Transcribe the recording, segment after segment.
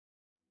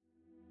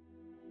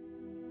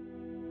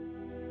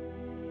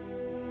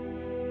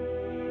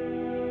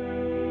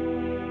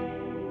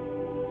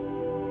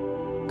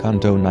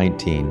Canto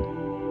 19.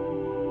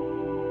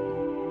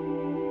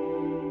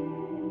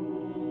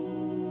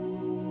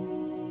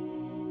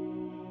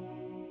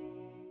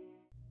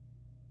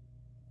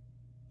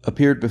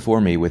 Appeared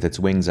before me with its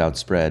wings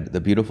outspread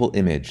the beautiful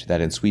image that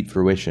in sweet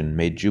fruition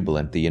made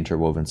jubilant the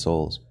interwoven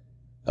souls.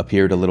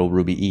 Appeared a little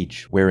ruby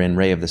each, wherein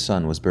ray of the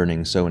sun was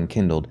burning so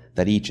enkindled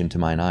that each into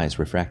mine eyes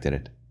refracted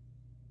it.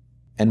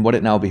 And what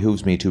it now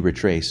behooves me to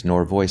retrace,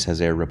 nor voice has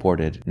e'er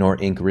reported, nor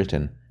ink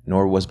written,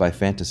 nor was by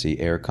fantasy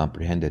e'er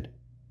comprehended.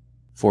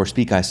 For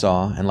speak I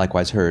saw, and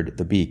likewise heard,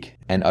 the beak,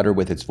 and utter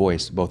with its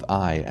voice both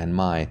I and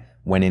my,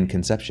 when in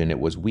conception it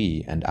was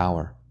we and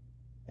our.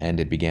 And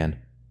it began,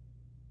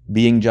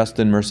 Being just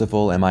and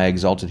merciful am I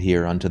exalted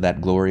here unto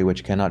that glory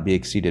which cannot be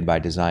exceeded by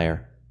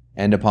desire.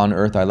 And upon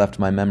earth I left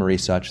my memory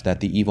such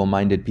that the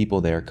evil-minded people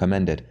there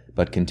commend it,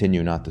 but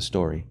continue not the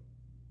story.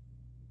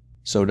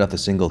 So doth a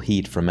single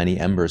heat from many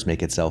embers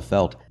make itself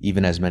felt,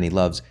 even as many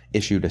loves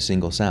issued a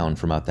single sound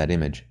from out that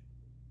image.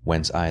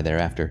 Whence I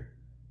thereafter,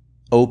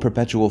 O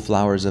perpetual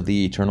flowers of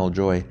the eternal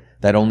joy,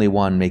 that only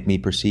one make me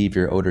perceive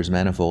your odors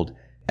manifold,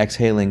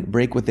 exhaling,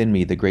 break within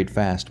me the great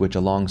fast which a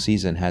long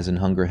season has in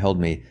hunger held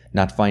me,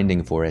 not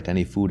finding for it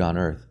any food on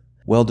earth.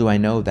 Well do I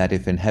know that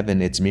if in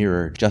heaven its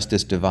mirror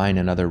justice divine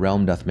another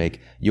realm doth make,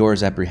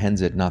 yours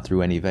apprehends it not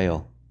through any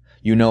veil.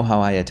 You know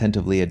how I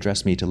attentively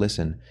address me to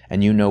listen,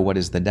 and you know what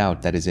is the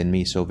doubt that is in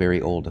me so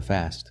very old a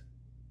fast.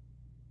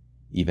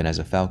 Even as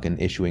a falcon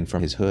issuing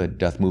from his hood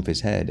doth move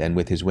his head, and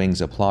with his wings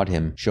applaud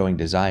him, showing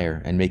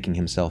desire, and making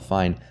himself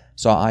fine,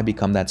 saw I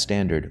become that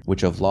standard,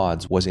 which of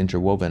lauds was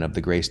interwoven of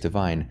the grace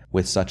divine,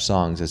 with such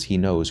songs as he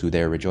knows who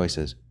there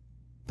rejoices.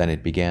 Then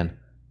it began,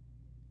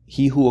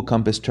 He who a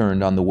compass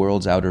turned on the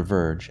world's outer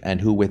verge,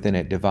 and who within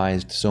it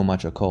devised so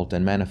much occult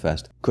and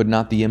manifest, could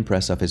not the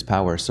impress of his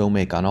power so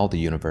make on all the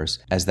universe,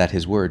 as that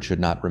his word should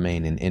not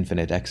remain in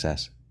infinite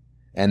excess.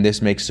 And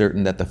this makes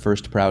certain that the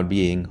first proud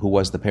being, who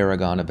was the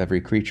paragon of every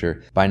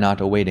creature, by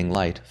not awaiting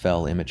light,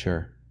 fell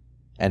immature.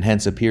 And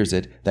hence appears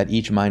it, that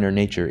each minor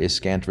nature is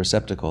scant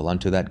receptacle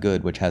unto that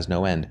good which has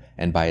no end,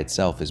 and by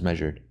itself is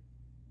measured.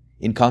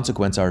 In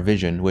consequence our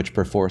vision, which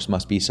perforce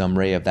must be some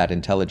ray of that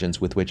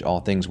intelligence with which all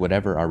things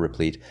whatever are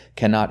replete,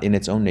 cannot in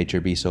its own nature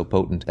be so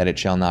potent that it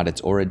shall not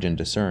its origin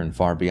discern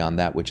far beyond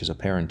that which is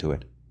apparent to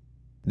it.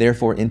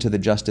 Therefore into the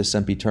justice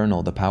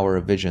sempiternal the power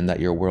of vision that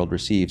your world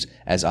receives,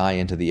 as I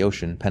into the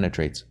ocean,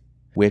 penetrates,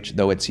 which,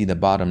 though it see the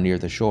bottom near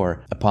the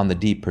shore, upon the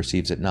deep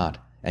perceives it not,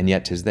 and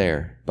yet 'tis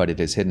there, but it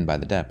is hidden by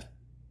the depth.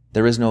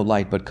 There is no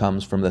light but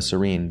comes from the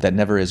serene, that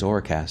never is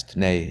o'ercast,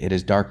 nay, it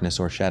is darkness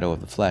or shadow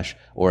of the flesh,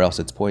 or else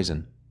its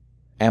poison.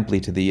 Amply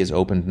to thee is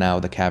opened now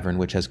the cavern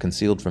which has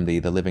concealed from thee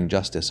the living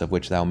justice of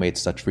which thou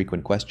madest such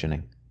frequent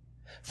questioning.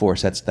 For,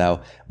 saidst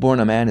thou, born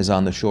a man is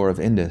on the shore of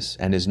Indus,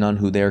 and is none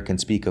who there can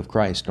speak of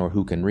Christ, nor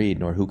who can read,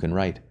 nor who can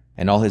write.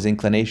 And all his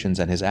inclinations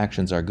and his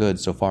actions are good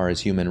so far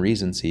as human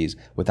reason sees,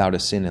 without a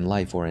sin in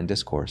life or in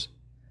discourse.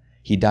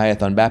 He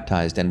dieth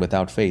unbaptized and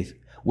without faith.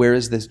 Where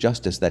is this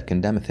justice that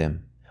condemneth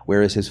him?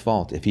 Where is his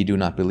fault, if he do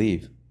not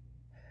believe?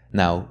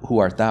 Now, who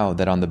art thou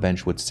that on the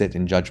bench wouldst sit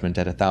in judgment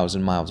at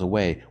 1,000 miles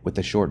away, with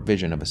the short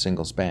vision of a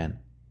single span?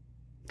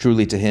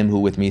 Truly to him who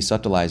with me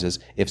subtilizes,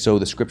 if so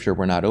the scripture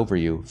were not over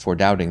you, for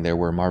doubting there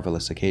were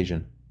marvelous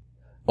occasion.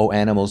 O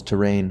animals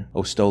terrene,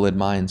 O stolid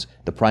minds,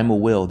 the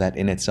primal will that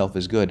in itself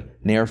is good,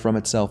 ne'er from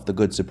itself the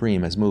good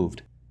supreme is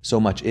moved. So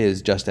much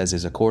is just as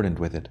is accordant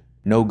with it.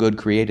 No good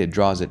created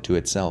draws it to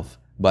itself,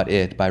 but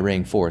it, by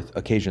raying forth,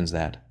 occasions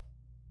that.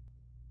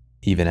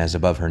 Even as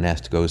above her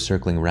nest goes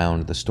circling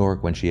round the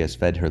stork when she has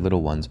fed her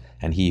little ones,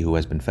 and he who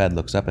has been fed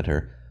looks up at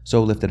her,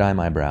 so lifted I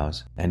my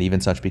brows, and even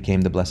such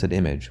became the blessed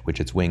image, which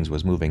its wings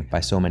was moving, by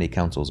so many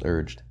counsels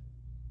urged.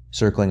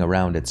 Circling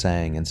around it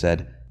sang, and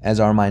said, As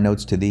are my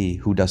notes to thee,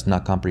 who dost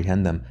not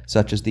comprehend them,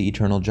 such is the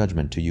eternal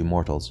judgment to you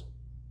mortals.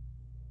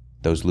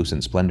 Those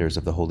lucent splendors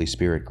of the Holy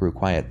Spirit grew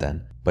quiet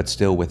then, but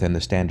still within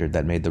the standard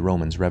that made the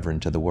Romans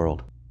reverend to the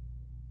world.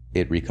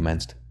 It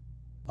recommenced,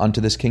 Unto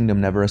this kingdom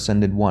never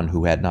ascended one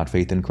who had not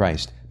faith in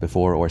Christ,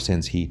 before or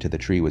since he to the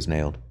tree was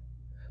nailed.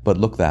 But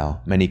look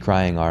thou, many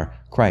crying are,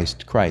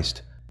 Christ,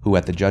 Christ, who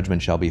at the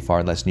judgment shall be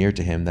far less near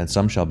to him than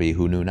some shall be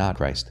who knew not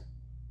Christ.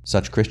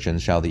 Such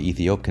Christians shall the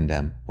Ethiop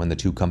condemn, when the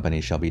two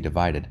companies shall be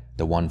divided,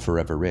 the one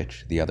forever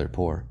rich, the other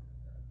poor.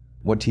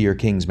 What to your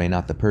kings may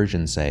not the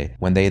Persians say,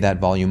 when they that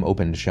volume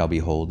opened shall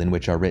behold, in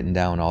which are written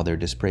down all their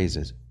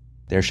dispraises?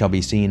 There shall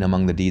be seen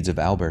among the deeds of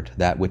Albert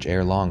that which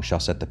ere long shall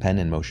set the pen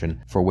in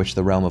motion, for which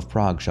the realm of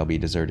Prague shall be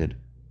deserted.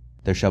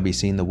 There shall be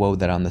seen the woe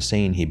that on the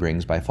Seine he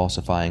brings by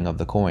falsifying of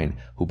the coin,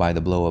 who by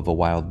the blow of a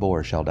wild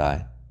boar shall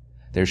die.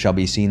 There shall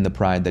be seen the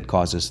pride that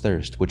causes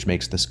thirst, which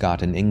makes the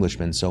Scot and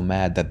Englishman so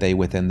mad that they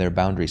within their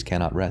boundaries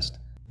cannot rest.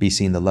 Be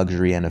seen the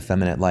luxury and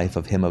effeminate life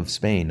of him of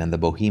Spain and the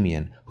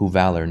Bohemian, who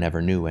valor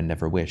never knew and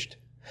never wished.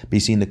 Be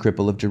seen the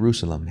cripple of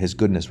Jerusalem, his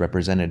goodness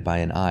represented by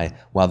an I,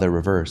 while their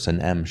reverse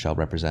an M shall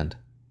represent.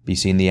 Be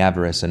seen the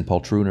avarice and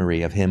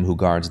poltroonery of him who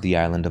guards the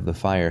island of the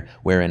fire,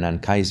 wherein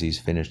Anchises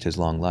finished his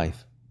long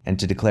life. And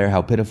to declare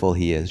how pitiful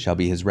he is shall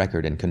be his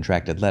record in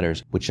contracted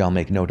letters, which shall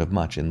make note of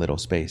much in little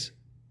space.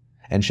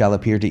 and shall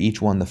appear to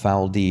each one the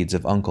foul deeds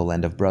of uncle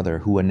and of brother,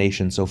 who a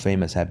nation so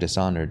famous have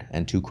dishonored,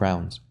 and 2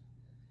 crowns.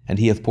 And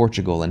he of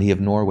Portugal and he of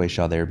Norway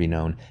shall there be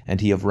known,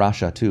 and he of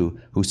Russia too,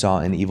 who saw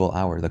in evil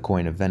hour the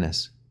coin of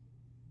Venice.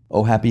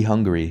 O happy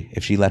Hungary,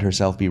 if she let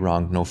herself be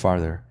wronged no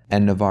farther,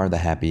 and Navarre the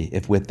happy,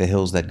 if with the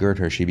hills that girt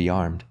her she be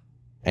armed.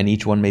 And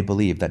each one may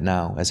believe that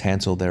now, as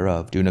Hansel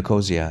thereof, do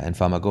Nicosia and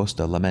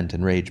Famagosta lament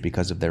and rage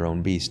because of their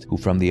own beast, who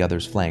from the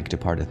other's flank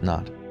departeth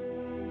not.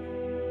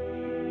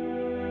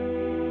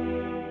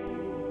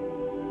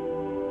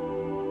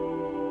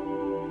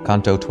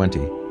 Canto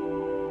 20.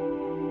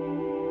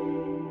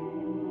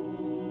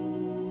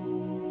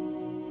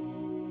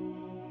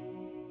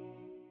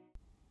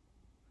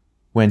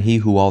 When he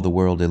who all the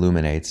world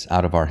illuminates,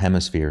 out of our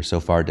hemisphere so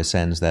far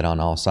descends that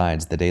on all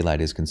sides the daylight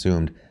is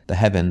consumed, the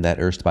heaven that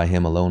erst by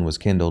him alone was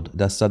kindled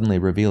doth suddenly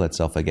reveal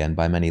itself again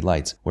by many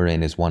lights,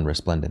 wherein is one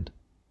resplendent.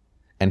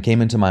 And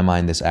came into my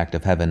mind this act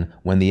of heaven,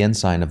 when the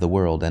ensign of the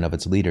world and of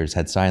its leaders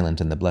had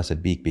silent in the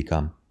blessed beak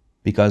become.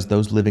 Because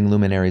those living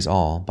luminaries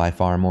all, by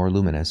far more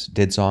luminous,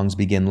 did songs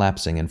begin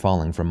lapsing and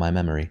falling from my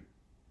memory.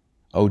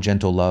 O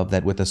gentle love,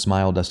 that with a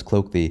smile dost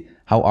cloak thee,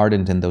 how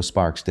ardent in those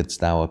sparks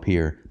didst thou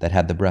appear, that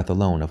had the breath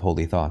alone of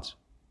holy thoughts.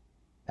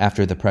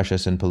 After the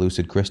precious and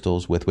pellucid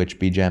crystals with which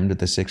begemmed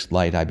the 6th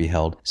light I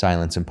beheld,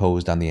 silence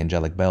imposed on the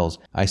angelic bells,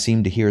 I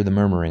seemed to hear the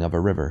murmuring of a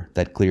river,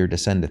 that clear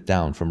descendeth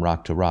down from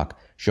rock to rock,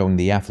 showing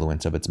the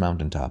affluence of its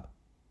mountain top.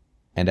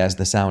 And as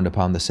the sound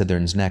upon the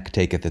cithern's neck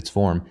taketh its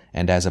form,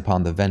 and as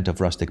upon the vent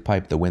of rustic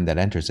pipe the wind that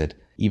enters it,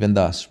 even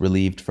thus,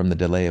 relieved from the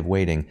delay of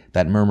waiting,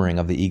 that murmuring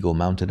of the eagle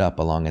mounted up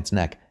along its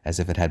neck, as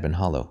if it had been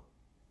hollow.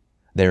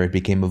 There it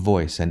became a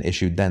voice, and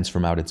issued thence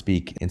from out its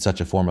beak, in such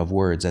a form of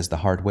words as the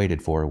heart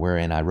waited for,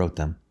 wherein I wrote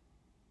them.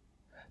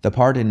 The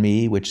part in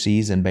me which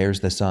sees and bears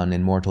the sun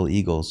in mortal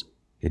eagles,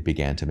 it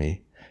began to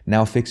me,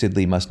 now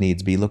fixedly must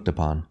needs be looked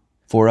upon.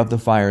 For of the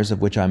fires of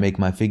which I make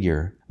my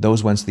figure,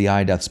 those whence the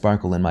eye doth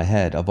sparkle in my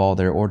head, of all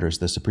their orders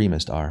the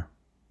supremest are.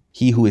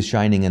 He who is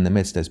shining in the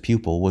midst as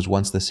pupil was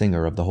once the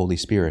singer of the Holy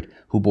Spirit,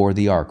 who bore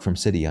the ark from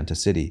city unto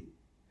city.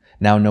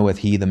 Now knoweth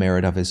he the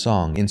merit of his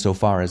song, in so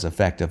far as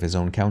effect of his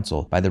own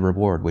counsel, by the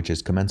reward which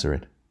is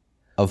commensurate.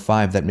 Of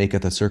 5 that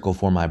maketh a circle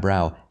for my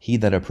brow, he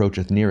that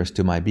approacheth nearest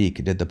to my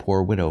beak did the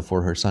poor widow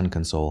for her son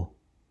console.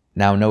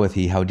 Now knoweth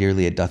he how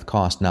dearly it doth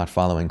cost not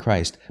following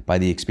Christ, by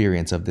the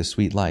experience of this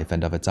sweet life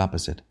and of its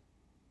opposite.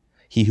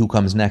 He who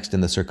comes next in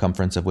the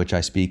circumference of which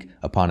I speak,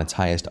 upon its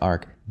highest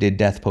arc, did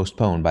death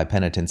postpone by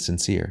penitence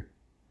sincere.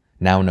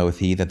 Now knoweth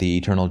he that the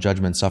eternal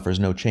judgment suffers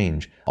no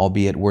change,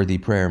 albeit worthy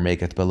prayer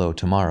maketh below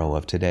tomorrow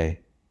of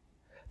today.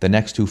 The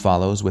next who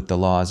follows with the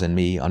laws and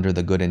me, under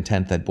the good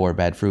intent that bore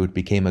bad fruit,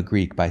 became a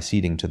Greek by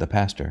ceding to the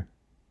pastor.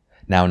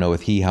 Now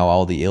knoweth he how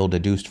all the ill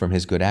deduced from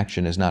his good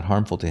action is not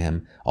harmful to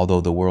him, although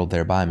the world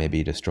thereby may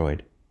be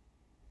destroyed.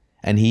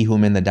 And he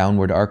whom in the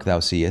downward arc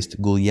thou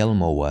seest,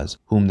 Guglielmo was,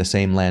 whom the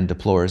same land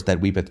deplores that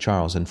weepeth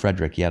Charles and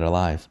Frederick yet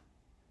alive.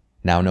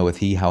 Now knoweth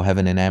he how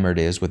heaven enamoured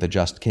is with a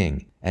just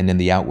king, and in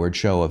the outward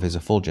show of his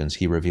effulgence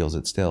he reveals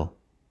it still.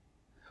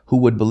 Who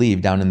would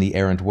believe down in the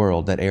errant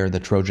world that ere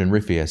the Trojan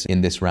Ripheus in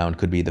this round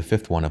could be the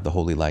 5th one of the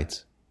holy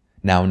lights?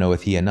 Now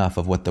knoweth he enough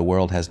of what the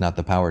world has not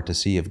the power to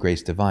see of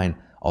grace divine,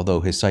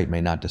 although his sight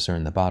may not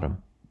discern the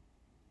bottom.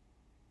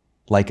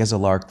 Like as a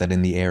lark that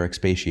in the air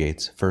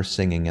expatiates, first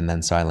singing and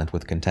then silent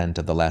with content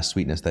of the last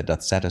sweetness that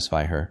doth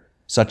satisfy her,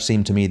 such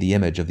seemed to me the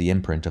image of the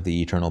imprint of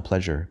the eternal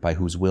pleasure, by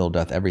whose will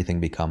doth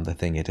everything become the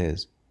thing it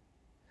is.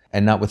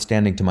 And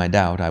notwithstanding to my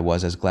doubt, I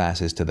was as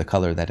glass is to the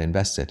color that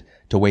invests it,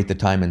 to wait the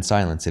time in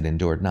silence it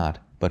endured not,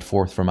 but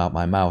forth from out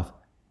my mouth,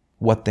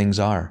 "What things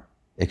are?"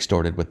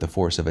 extorted with the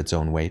force of its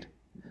own weight,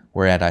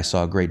 whereat I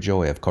saw great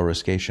joy of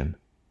coruscation.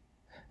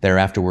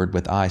 Thereafterward,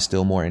 with eye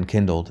still more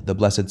enkindled, the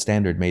blessed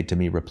standard made to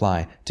me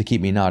reply, to keep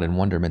me not in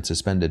wonderment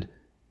suspended,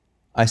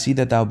 "I see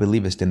that thou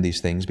believest in these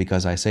things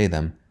because I say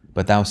them,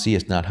 but thou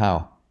seest not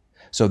how,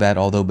 so that,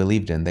 although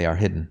believed in, they are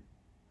hidden.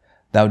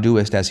 Thou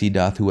doest as he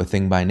doth who a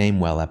thing by name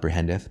well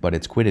apprehendeth, but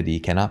its quiddity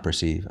cannot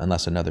perceive,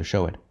 unless another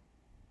show it.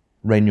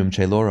 Regnum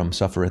caelorum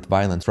suffereth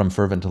violence from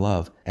fervent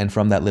love, and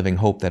from that living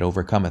hope that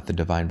overcometh the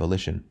divine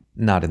volition,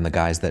 not in the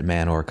guise that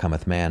man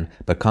o'ercometh man,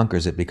 but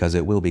conquers it because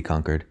it will be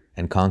conquered,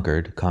 and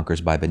conquered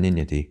conquers by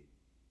benignity.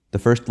 The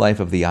first life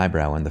of the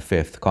eyebrow and the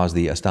 5th cause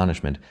thee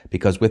astonishment,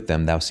 because with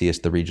them thou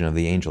seest the region of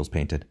the angels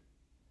painted.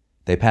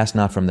 They pass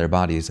not from their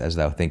bodies, as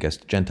thou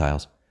thinkest,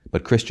 Gentiles,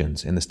 but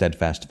Christians in the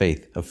steadfast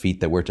faith of feet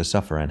that were to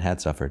suffer and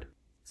had suffered.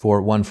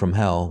 For one from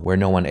hell, where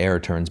no one e'er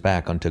turns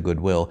back unto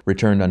good will,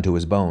 returned unto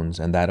his bones,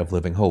 and that of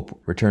living hope,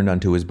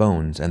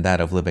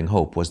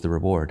 was the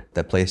reward,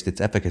 that placed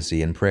its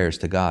efficacy in prayers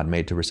to God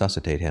made to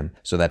resuscitate him,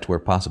 so that 'twere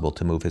possible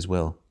to move his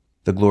will.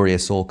 The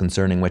glorious soul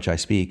concerning which I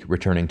speak,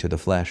 returning to the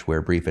flesh,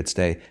 where brief its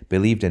stay,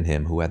 believed in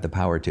him who had the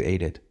power to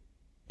aid it,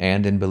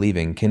 and in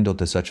believing kindled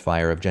to such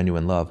fire of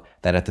genuine love,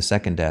 that at the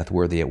second death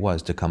worthy it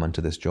was to come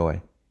unto this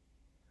joy.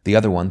 The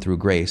other one through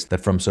grace,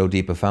 that from so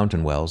deep a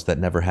fountain wells, that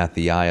never hath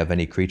the eye of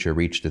any creature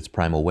reached its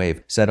primal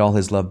wave, set all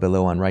his love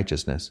below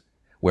unrighteousness.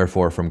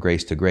 Wherefore from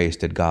grace to grace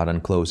did God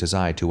unclose his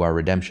eye to our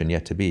redemption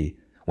yet to be,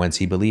 whence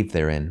he believed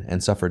therein,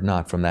 and suffered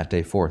not from that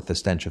day forth the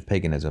stench of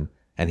paganism,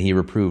 and he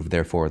reproved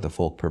therefore the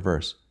folk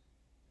perverse.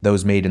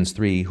 Those maidens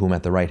 3, whom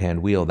at the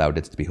right-hand wheel thou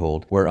didst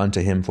behold, were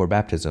unto him for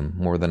baptism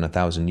more than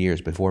 1,000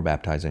 years before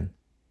baptizing.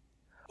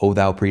 O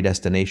thou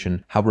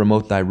predestination, how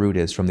remote thy root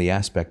is from the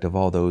aspect of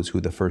all those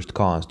who the first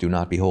cause do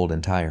not behold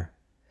entire.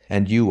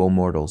 And you, O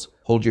mortals,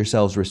 hold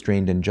yourselves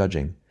restrained in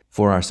judging.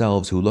 For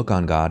ourselves who look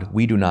on God,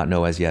 we do not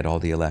know as yet all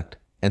the elect.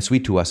 And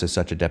sweet to us is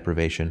such a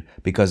deprivation,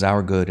 because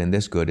our good in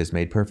this good is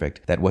made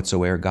perfect, that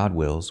whatsoe'er God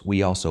wills,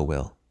 we also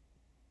will.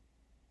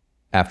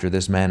 After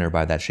this manner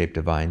by that shape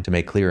divine, to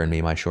make clear in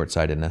me my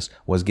short-sightedness,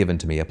 was given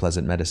to me a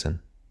pleasant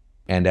medicine.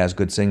 And as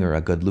good singer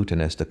a good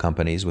lutanist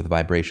accompanies with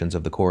vibrations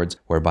of the chords,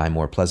 whereby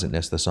more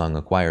pleasantness the song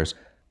acquires,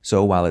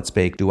 so while it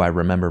spake do I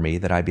remember me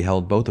that I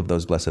beheld both of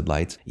those blessed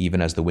lights,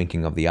 even as the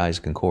winking of the eyes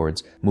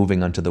concords,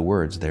 moving unto the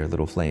words their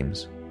little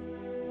flames.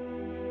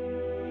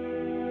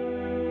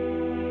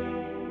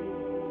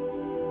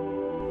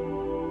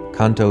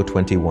 Canto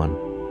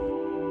 21.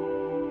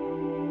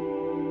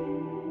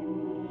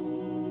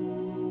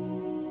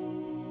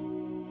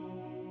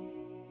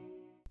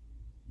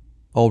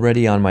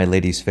 Already on my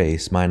lady's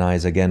face mine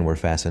eyes again were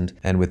fastened,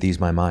 and with these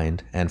my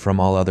mind, and from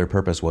all other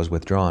purpose was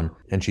withdrawn,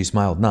 and she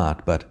smiled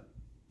not, but,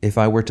 "If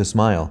I were to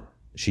smile,"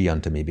 she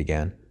unto me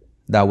began,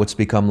 "thou wouldst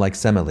become like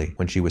Semele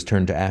when she was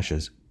turned to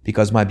ashes,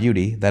 because my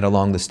beauty, that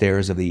along the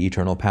stairs of the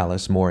eternal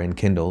palace more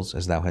enkindles,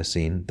 as thou hast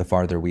seen, the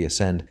farther we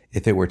ascend,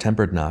 if it were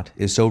tempered not,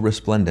 is so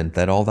resplendent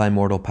that all thy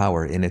mortal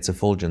power in its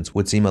effulgence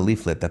would seem a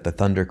leaflet that the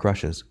thunder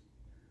crushes.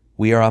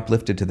 We are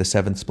uplifted to the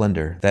seventh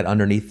splendor, that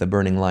underneath the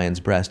burning lion's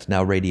breast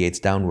now radiates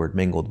downward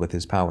mingled with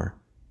his power.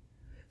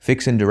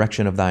 Fix in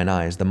direction of thine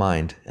eyes the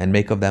mind, and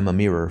make of them a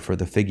mirror for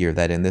the figure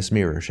that in this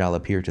mirror shall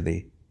appear to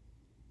thee."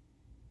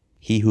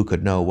 He who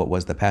could know what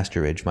was the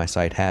pasturage my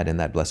sight had in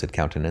that blessed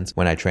countenance,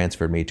 when I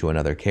transferred me to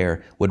another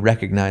care, would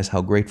recognize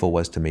how grateful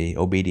was to me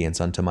obedience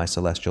unto my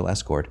celestial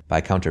escort,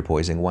 by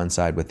counterpoising one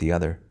side with the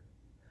other.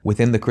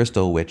 Within the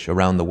crystal which,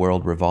 around the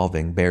world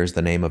revolving, bears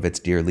the name of its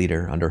dear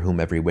leader, under whom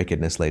every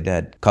wickedness lay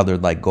dead,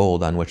 colored like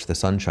gold on which the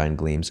sunshine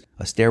gleams,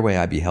 a stairway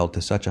I beheld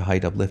to such a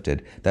height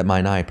uplifted, that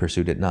mine eye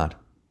pursued it not.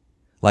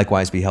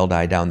 Likewise beheld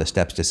I down the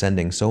steps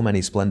descending so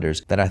many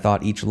splendors, that I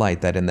thought each light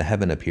that in the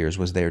heaven appears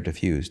was there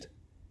diffused.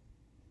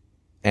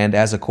 And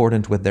as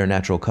accordant with their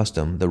natural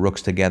custom, the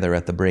rooks together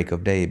at the break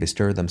of day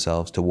bestir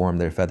themselves to warm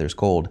their feathers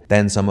cold,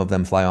 then some of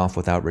them fly off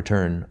without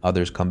return,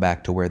 others come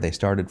back to where they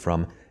started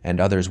from, and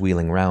others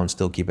wheeling round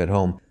still keep at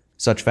home,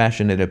 such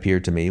fashion it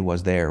appeared to me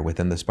was there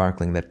within the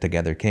sparkling that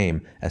together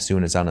came, as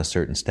soon as on a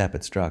certain step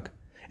it struck.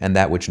 And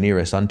that which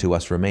nearest unto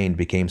us remained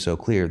became so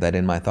clear that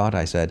in my thought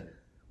I said,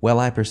 "Well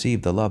I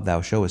perceive the love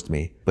thou showest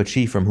me, but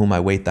she from whom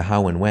I wait the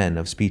how and when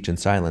of speech and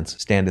silence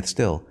standeth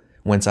still,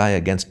 whence I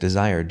against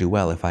desire do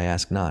well if I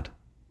ask not."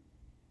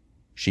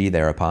 She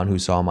thereupon, who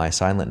saw my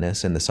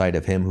silentness in the sight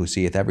of him who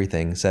seeth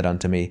everything, said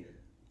unto me,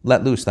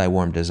 "Let loose thy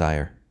warm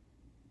desire."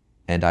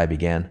 And I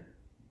began,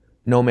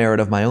 "No merit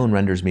of my own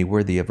renders me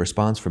worthy of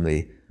response from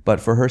thee, but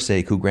for her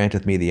sake who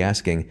granteth me the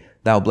asking,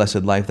 thou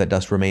blessed life that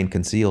dost remain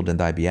concealed in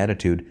thy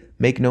beatitude,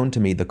 make known to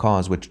me the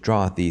cause which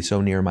draweth thee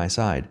so near my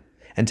side,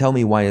 and tell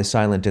me why is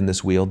silent in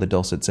this wheel the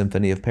dulcet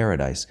symphony of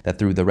paradise, that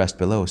through the rest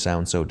below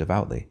sounds so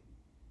devoutly."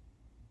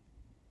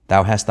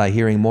 "Thou hast thy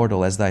hearing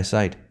mortal as thy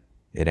sight,"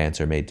 it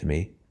answer made to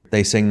me.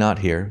 "They sing not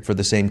here, for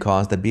the same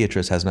cause that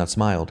Beatrice has not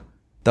smiled.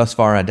 Thus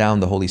far adown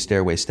the holy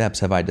stairway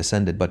steps have I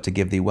descended but to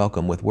give thee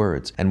welcome with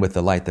words, and with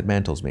the light that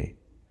mantles me.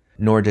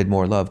 Nor did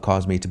more love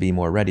cause me to be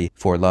more ready,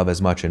 for love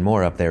as much and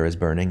more up there is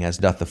burning, as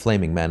doth the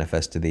flaming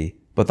manifest to thee.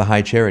 But the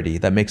high charity,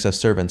 that makes us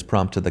servants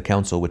prompt to the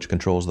counsel which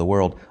controls the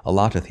world,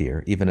 allotteth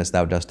here, even as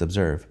thou dost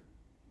observe."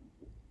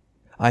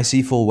 "I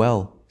see full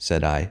well,"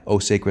 said I, "O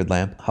sacred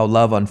lamp, how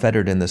love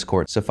unfettered in this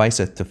court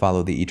sufficeth to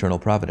follow the eternal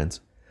providence.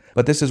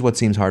 But this is what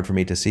seems hard for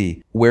me to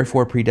see.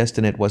 Wherefore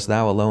predestinate wast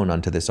thou alone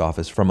unto this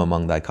office from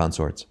among thy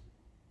consorts?"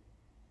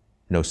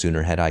 No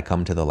sooner had I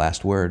come to the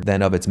last word,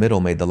 than of its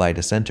middle made the light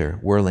a center,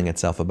 whirling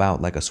itself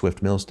about like a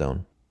swift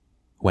millstone.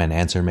 When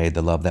answer made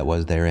the love that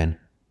was therein,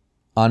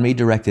 "On me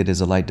directed is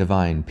a light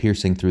divine,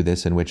 piercing through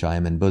this in which I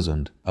am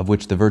embosomed, of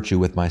which the virtue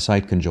with my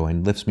sight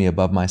conjoined lifts me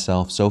above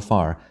myself so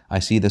far I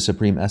see the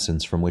supreme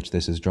essence from which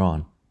this is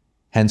drawn.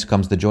 Hence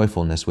comes the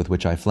joyfulness with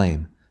which I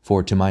flame,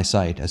 for to my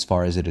sight, as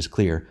far as it is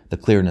clear, the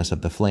clearness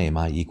of the flame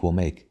I equal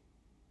make.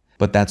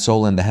 But that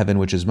soul in the heaven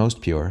which is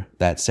most pure,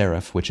 that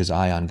seraph which his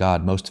eye on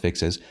God most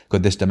fixes,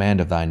 could this demand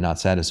of thine not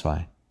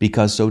satisfy,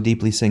 because so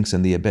deeply sinks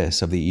in the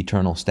abyss of the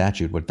eternal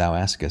statute what thou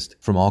askest,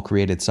 from all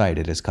created sight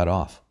it is cut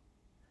off.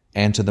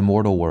 And to the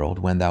mortal world,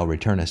 when thou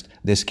returnest,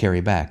 this carry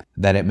back,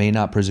 that it may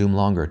not presume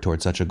longer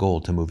toward such a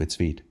goal to move its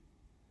feet.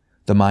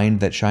 The mind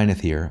that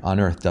shineth here, on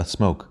earth doth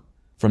smoke.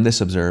 From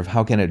this observe,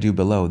 how can it do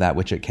below that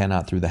which it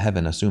cannot through the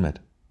heaven assume it?"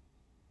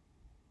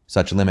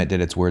 Such limit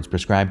did its words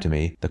prescribe to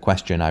me, the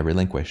question I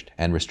relinquished,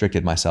 and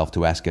restricted myself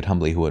to ask it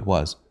humbly who it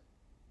was.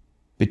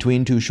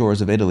 "Between two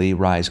shores of Italy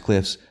rise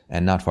cliffs,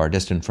 and not far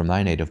distant from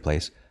thy native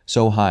place,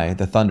 so high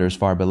the thunders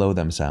far below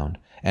them sound,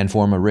 and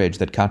form a ridge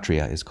that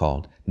Katria is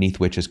called, neath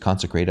which is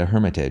consecrate a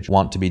hermitage,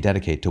 wont to be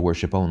dedicate to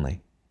worship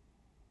only.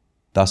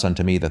 Thus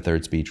unto me the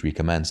third speech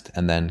recommenced,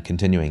 and then,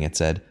 continuing, it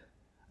said,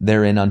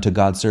 Therein unto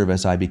God's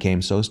service I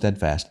became so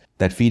steadfast,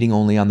 that feeding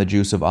only on the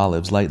juice of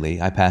olives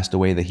lightly, I passed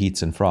away the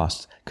heats and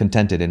frosts,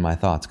 contented in my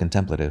thoughts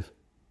contemplative.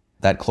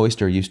 That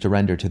cloister used to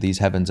render to these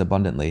heavens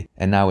abundantly,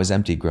 and now is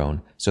empty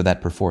grown, so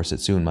that perforce it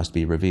soon must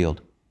be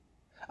revealed.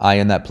 I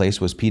in that place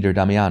was Peter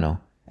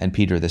Damiano, and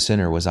Peter the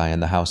sinner was I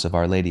in the house of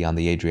Our Lady on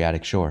the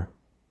Adriatic shore.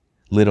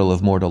 Little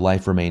of mortal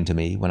life remained to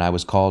me, when I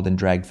was called and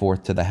dragged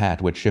forth to the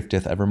hat which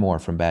shifteth evermore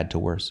from bad to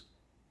worse.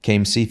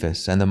 Came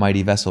Cephas, and the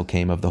mighty vessel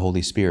came of the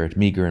Holy Spirit,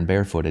 meagre and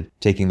barefooted,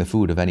 taking the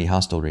food of any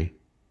hostelry.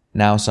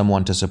 Now some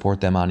one to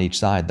support them on each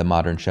side the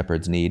modern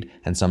shepherds need,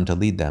 and some to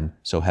lead them,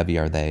 so heavy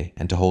are they,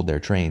 and to hold their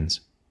trains.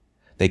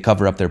 They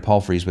cover up their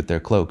palfreys with their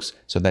cloaks,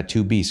 so that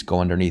 2 beasts go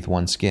underneath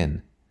one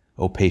skin.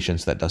 O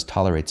patience that does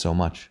tolerate so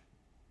much!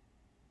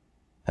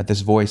 At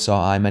this voice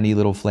saw I many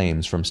little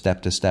flames from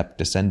step to step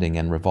descending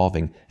and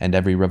revolving, and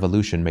every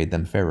revolution made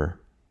them fairer.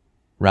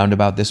 Round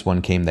about this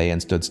one came they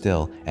and stood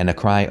still, and a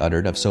cry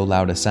uttered of so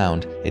loud a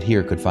sound, it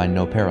here could find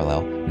no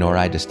parallel, nor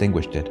I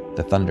distinguished it,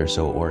 the thunder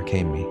so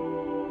o'ercame me.